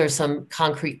 well, these are some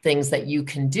concrete things that you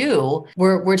can do,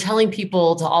 we're telling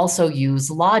people to also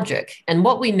use logic. And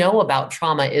what we know about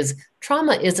trauma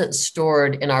isn't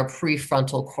stored in our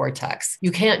prefrontal cortex.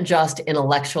 You can't just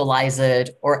intellectualize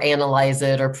it or analyze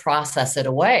it or process it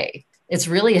away. It's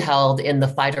really held in the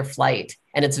fight or flight,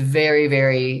 and it's very,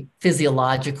 very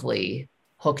physiologically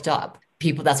hooked up.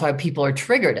 That's why people are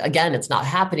triggered. Again, it's not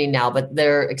happening now, but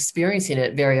they're experiencing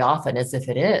it very often as if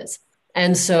it is.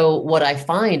 And so what I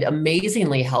find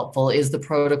amazingly helpful is the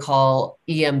protocol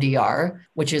EMDR,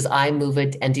 which is eye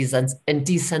movement and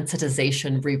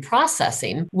desensitization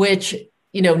reprocessing, which,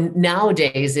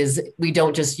 nowadays is we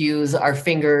don't just use our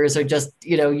fingers or just,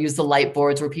 use the light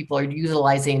boards where people are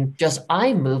utilizing just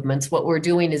eye movements. What we're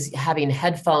doing is having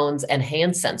headphones and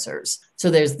hand sensors. So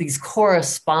there's these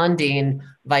corresponding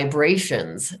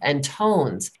vibrations and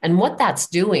tones. And what that's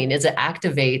doing is it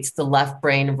activates the left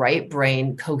brain, right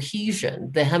brain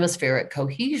cohesion, the hemispheric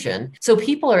cohesion. So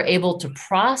people are able to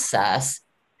process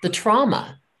the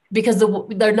trauma because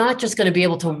they're not just going to be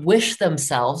able to wish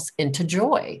themselves into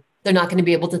joy. They're not going to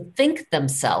be able to think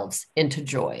themselves into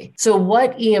joy. So,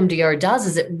 what EMDR does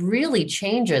is it really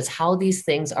changes how these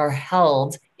things are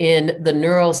held in the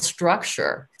neural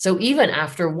structure. So, even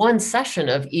after one session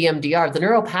of EMDR, the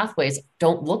neural pathways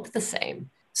don't look the same.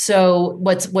 So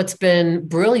what's been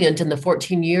brilliant in the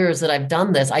 14 years that I've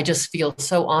done this, I just feel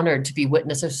so honored to be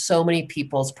witness of so many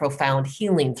people's profound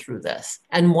healing through this.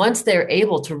 And once they're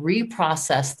able to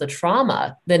reprocess the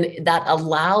trauma, then that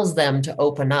allows them to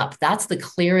open up. That's the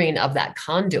clearing of that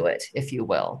conduit, if you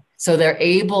will. So they're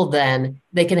able then,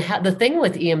 they can have, the thing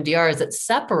with EMDR is it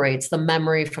separates the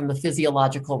memory from the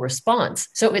physiological response.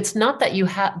 So it's not that you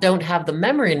don't have the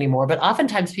memory anymore, but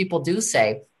oftentimes people do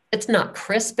say, it's not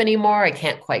crisp anymore. I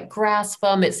can't quite grasp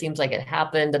them. It seems like it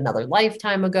happened another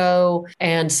lifetime ago.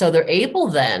 And so they're able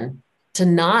then to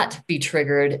not be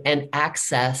triggered and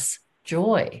access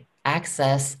joy,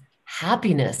 access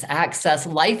happiness, access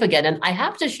life again. And I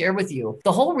have to share with you,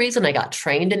 the whole reason I got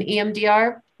trained in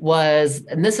EMDR was,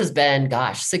 and this has been,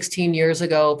 16 years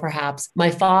ago, perhaps.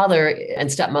 My father and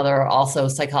stepmother are also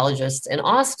psychologists in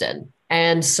Austin.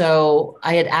 And so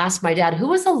I had asked my dad, who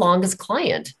was the longest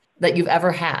client that you've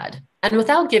ever had? And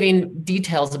without giving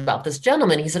details about this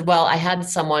gentleman, he said, well, I had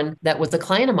someone that was a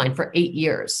client of mine for 8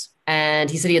 years.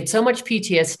 And he said he had so much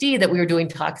PTSD that we were doing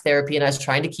talk therapy and I was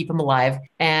trying to keep him alive.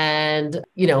 And,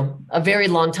 a very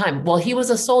long time. Well, he was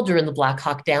a soldier in the Black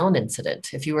Hawk Down incident,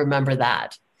 if you remember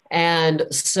that. And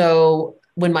so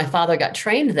when my father got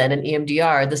trained then in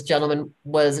EMDR, this gentleman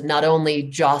was not only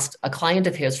just a client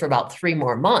of his for about 3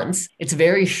 more months, it's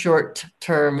very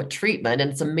short-term treatment, and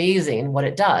it's amazing what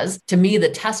it does. To me, the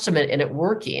testament in it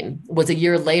working was a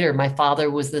year later, my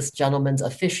father was this gentleman's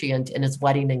officiant in his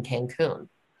wedding in Cancun.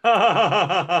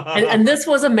 and this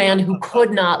was a man who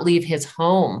could not leave his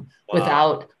home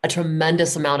without a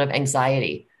tremendous amount of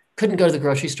anxiety. Couldn't go to the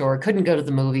grocery store, couldn't go to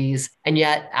the movies. And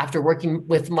yet, after working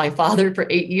with my father for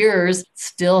 8 years,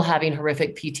 still having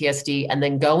horrific PTSD and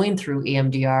then going through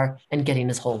EMDR and getting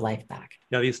his whole life back.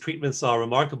 Now, these treatments are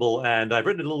remarkable. And I've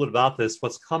written a little bit about this.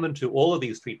 What's common to all of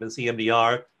these treatments,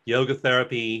 EMDR, yoga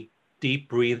therapy,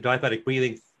 diaphragmatic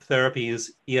breathing therapies,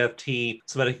 EFT,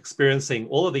 somatic experiencing,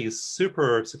 all of these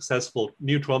super successful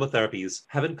new trauma therapies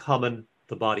have in common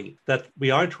the body, that we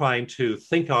aren't trying to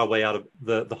think our way out of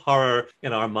the horror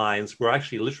in our minds. We're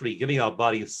actually literally giving our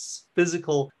bodies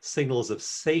physical signals of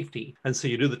safety. And so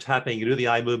you do the tapping, you do the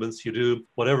eye movements, you do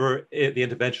whatever the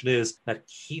intervention is that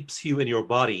keeps you in your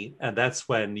body. And that's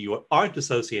when you aren't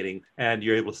dissociating and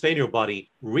you're able to stay in your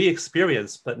body,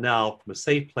 re-experience, but now from a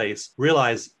safe place,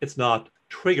 realize it's not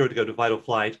triggered to go to fight or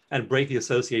flight and break the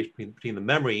association between the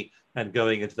memory and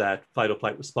going into that fight or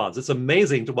flight response. It's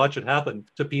amazing to watch it happen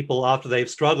to people after they've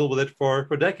struggled with it for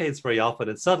decades very often.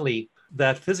 And suddenly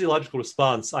that physiological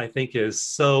response, I think, is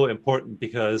so important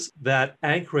because that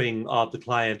anchoring of the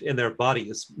client in their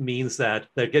bodies means that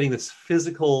they're getting this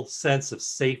physical sense of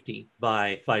safety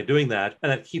by doing that.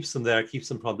 And that keeps them there, keeps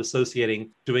them from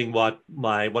dissociating, doing what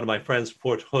one of my friends,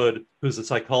 Fort Hood, who's a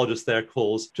psychologist there,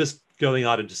 calls just going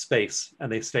out into space,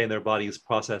 and they stay in their bodies,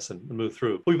 process and move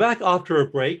through. We'll be back after a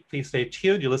break. Please stay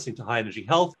tuned. You're listening to High Energy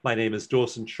Health. My name is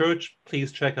Dawson Church.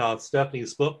 Please check out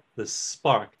Stephanie's book, The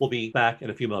Spark. We'll be back in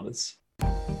a few moments.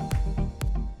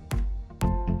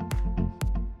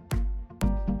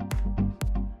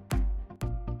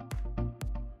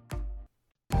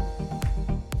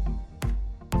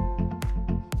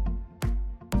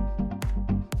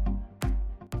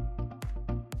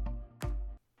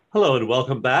 Hello and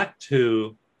welcome back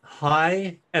to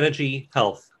High Energy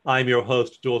Health. I'm your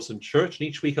host, Dawson Church, and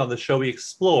each week on the show we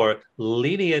explore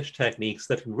leading-edge techniques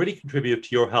that can really contribute to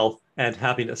your health and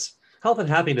happiness. Health and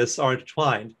happiness are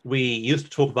intertwined. We used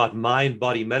to talk about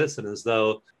mind-body medicine as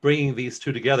though bringing these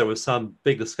two together was some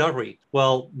big discovery.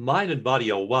 Well, mind and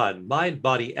body are one. Mind,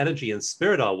 body, energy, and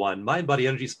spirit are one. Mind, body,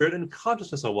 energy, spirit, and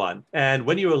consciousness are one. And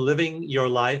when you are living your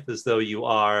life as though you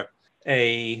are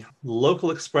a local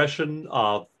expression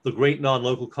of the great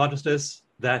non-local consciousness,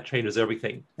 that changes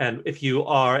everything. And if you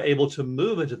are able to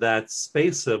move into that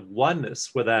space of oneness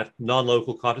with that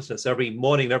non-local consciousness every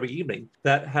morning and every evening,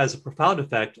 that has a profound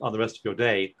effect on the rest of your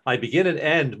day. I begin and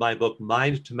end my book,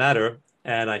 Mind to Matter,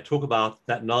 and I talk about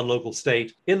that non-local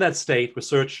state. In that state,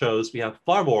 research shows we have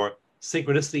far more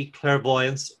synchronicity,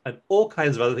 clairvoyance, and all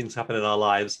kinds of other things happen in our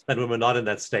lives than when we're not in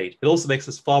that state. It also makes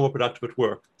us far more productive at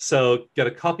work. So get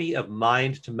a copy of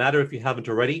Mind to Matter if you haven't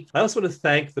already. I also want to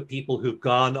thank the people who've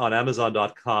gone on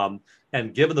Amazon.com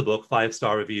and given the book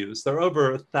 5-star reviews. There are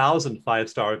over 1,000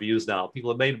 5-star reviews now. People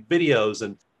have made videos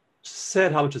and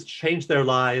said how much has changed their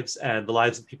lives and the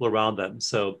lives of people around them.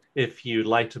 So if you'd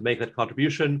like to make that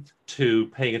contribution to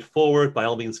paying it forward, by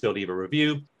all means, go leave a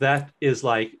review. That is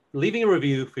like leaving a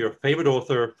review for your favorite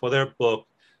author for their book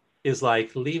is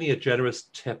like leaving a generous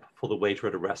tip for the waiter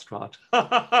at a restaurant.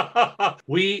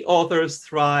 We authors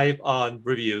thrive on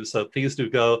reviews. So please do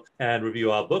go and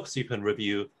review our books. You can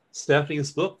review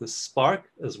Stephanie's book, The Spark,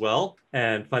 as well,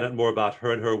 and find out more about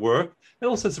her and her work. And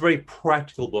also, it's a very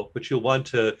practical book, which you'll want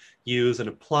to use and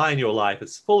apply in your life.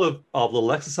 It's full of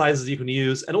little exercises you can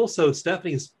use. And also,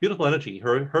 Stephanie's beautiful energy,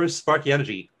 her sparky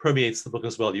energy permeates the book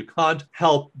as well. You can't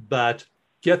help but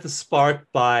get the spark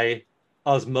by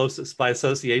osmosis, by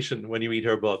association, when you read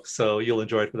her book. So you'll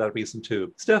enjoy it for that reason,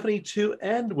 too. Stephanie, to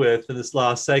end with in this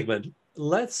last segment,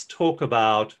 let's talk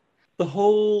about the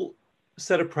whole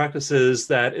set of practices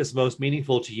that is most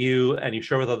meaningful to you and you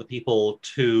share with other people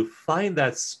to find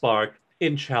that spark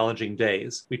in challenging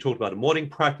days. We talked about a morning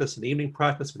practice, an evening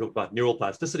practice. We talked about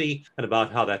neuroplasticity and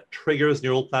about how that triggers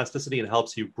neuroplasticity and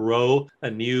helps you grow a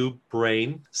new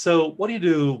brain. So what do you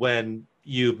do when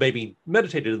you maybe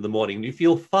meditated in the morning and you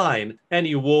feel fine and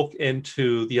you walk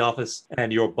into the office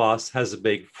and your boss has a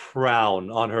big frown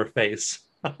on her face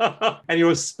and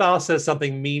your spouse says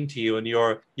something mean to you and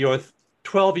your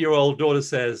 12-year-old daughter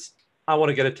says, I want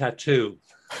to get a tattoo.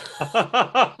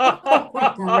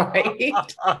 Right.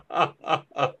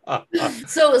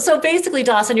 So basically,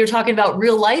 Dawson, you're talking about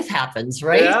real life happens,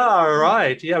 right? Yeah,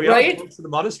 right. Yeah, we right? are in the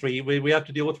monastery. We have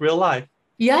to deal with real life.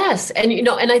 Yes. And,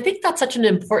 and I think that's such an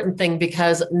important thing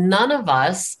because none of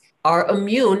us are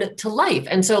immune to life.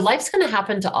 And so life's going to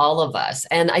happen to all of us.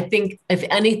 And I think, if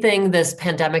anything, this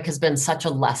pandemic has been such a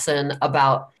lesson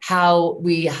about how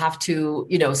we have to,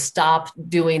 stop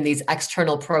doing these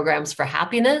external programs for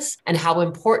happiness and how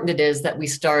important it is that we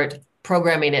start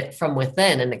programming it from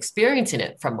within and experiencing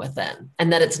it from within,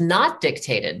 and that it's not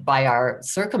dictated by our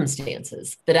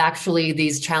circumstances, that actually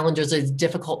these challenges, these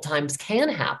difficult times can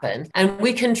happen and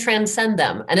we can transcend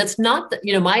them. And it's not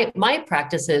that, my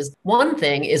practice is, one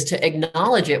thing is to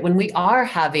acknowledge it when we are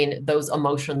having those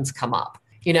emotions come up.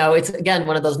 It's, again,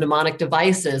 one of those mnemonic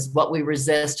devices: what we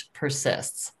resist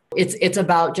persists. It's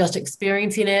about just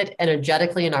experiencing it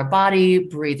energetically in our body,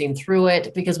 breathing through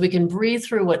it, because we can breathe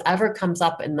through whatever comes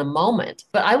up in the moment.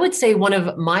 But I would say one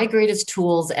of my greatest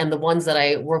tools, and the ones that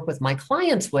I work with my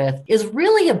clients with, is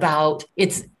really about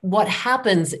it's what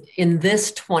happens in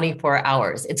this 24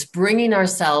 hours. It's bringing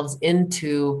ourselves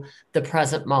into the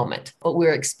present moment, but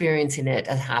we're experiencing it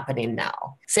as happening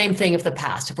now. Same thing if the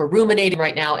past, if we're ruminating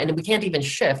right now and we can't even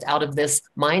shift out of this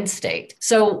mind state.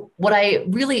 So what I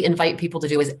really invite people to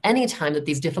do is, anytime that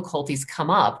these difficulties come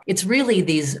up, it's really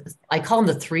these, I call them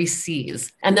the 3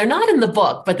 C's. And they're not in the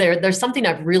book, but there's something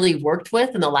I've really worked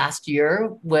with in the last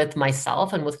year with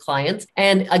myself and with clients.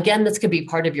 And again, this could be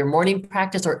part of your morning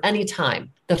practice or any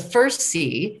time. The first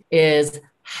C is,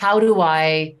 how do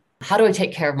I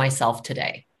take care of myself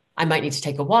today? I might need to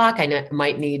take a walk. I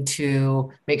might need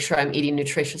to make sure I'm eating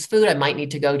nutritious food. I might need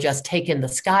to go just take in the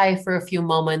sky for a few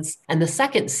moments. And the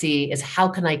second C is, how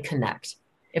can I connect?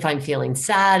 If I'm feeling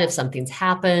sad, if something's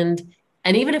happened,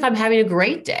 and even if I'm having a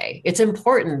great day, it's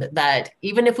important that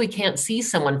even if we can't see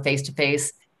someone face to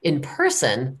face in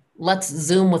person, let's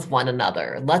Zoom with one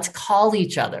another. Let's call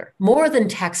each other more than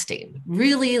texting,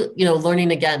 really,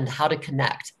 learning again how to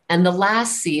connect. And the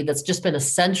last C that's just been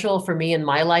essential for me in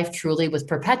my life, truly, with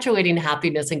perpetuating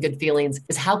happiness and good feelings,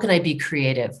 is, how can I be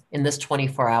creative in this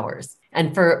 24 hours?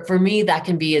 And for me, that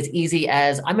can be as easy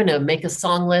as, I'm going to make a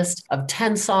song list of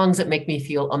 10 songs that make me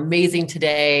feel amazing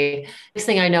today. Next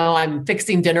thing I know, I'm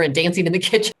fixing dinner and dancing in the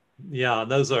kitchen. Yeah,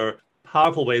 those are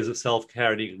powerful ways of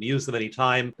self-care, and you can use them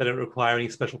anytime. They don't require any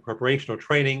special preparation or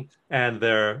training, and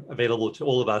they're available to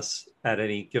all of us at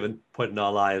any given point in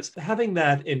our lives. Having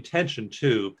that intention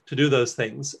to do those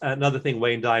things. Another thing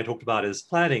Wayne Dyer talked about is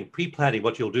pre-planning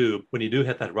what you'll do when you do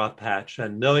hit that rough patch,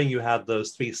 and knowing you have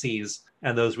those 3 C's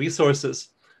and those resources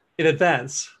in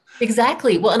advance.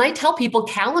 Exactly. Well, and I tell people,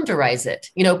 calendarize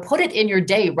it, put it in your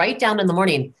day, write down in the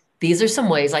morning, these are some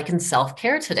ways I can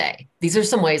self-care today. These are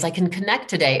some ways I can connect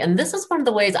today. And this is one of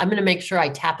the ways I'm going to make sure I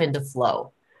tap into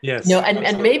flow. Yes.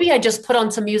 And maybe I just put on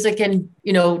some music and,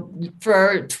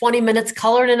 for 20 minutes,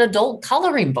 color in an adult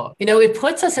coloring book. It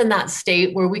puts us in that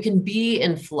state where we can be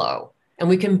in flow and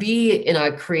we can be in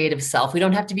our creative self. We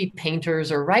don't have to be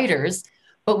painters or writers,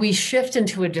 but we shift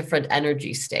into a different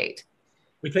energy state.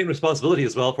 We take responsibility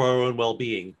as well for our own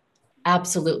well-being.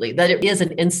 Absolutely. That it is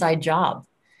an inside job,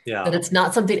 that Yeah, it's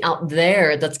not something out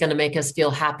there that's going to make us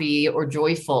feel happy or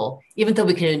joyful. Even though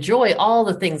we can enjoy all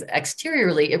the things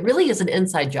exteriorly, it really is an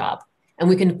inside job. And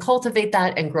we can cultivate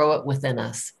that and grow it within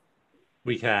us.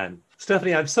 we can.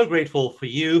 Stephanie, I'm so grateful for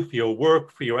you, for your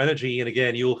work, for your energy. And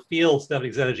again, you'll feel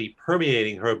Stephanie's energy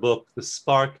permeating her book, The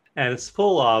Spark. And it's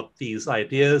full of these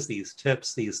ideas, these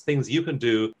tips, these things you can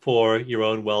do for your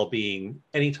own well being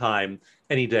anytime,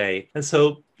 any day. And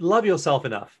so love yourself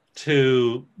enough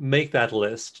to make that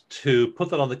list, to put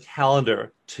that on the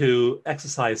calendar, to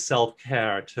exercise self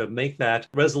care, to make that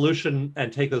resolution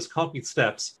and take those concrete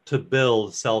steps to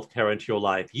build self care into your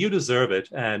life. You deserve it.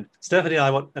 And Stephanie,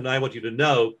 I want you to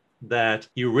know that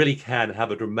you really can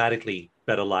have a dramatically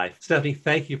better life. Stephanie,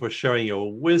 thank you for sharing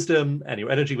your wisdom and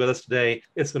your energy with us today.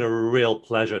 It's been a real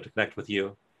pleasure to connect with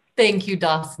you. Thank you,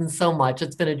 Dawson, so much.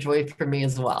 It's been a joy for me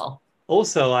as well.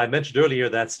 Also, I mentioned earlier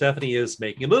that Stephanie is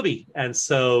making a movie. And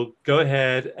so go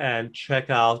ahead and check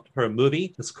out her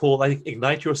movie. It's called, I think,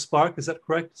 Ignite Your Spark. Is that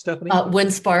correct, Stephanie?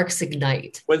 When Sparks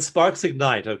Ignite. When Sparks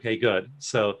Ignite. Okay, good.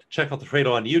 So check out the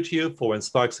trailer on YouTube for When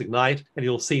Sparks Ignite, and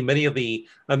you'll see many of the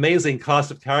amazing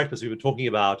cast of characters we've been talking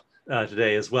about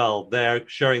today as well. They're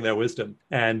sharing their wisdom.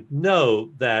 And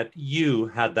know that you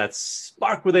had that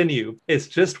spark within you. It's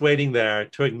just waiting there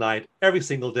to ignite every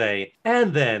single day.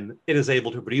 And then it is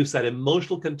able to produce that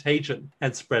emotional contagion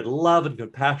and spread love and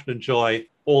compassion and joy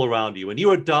all around you. And you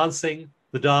are dancing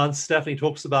the dance Stephanie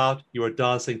talks about. You are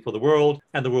dancing for the world,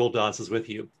 and the world dances with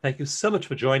you. Thank you so much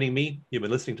for joining me. You've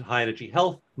been listening to High Energy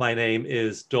Health. My name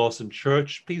is Dawson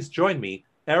Church. Please join me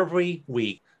every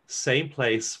week, same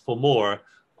place, for more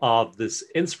of this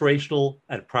inspirational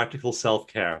and practical self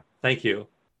care. Thank you.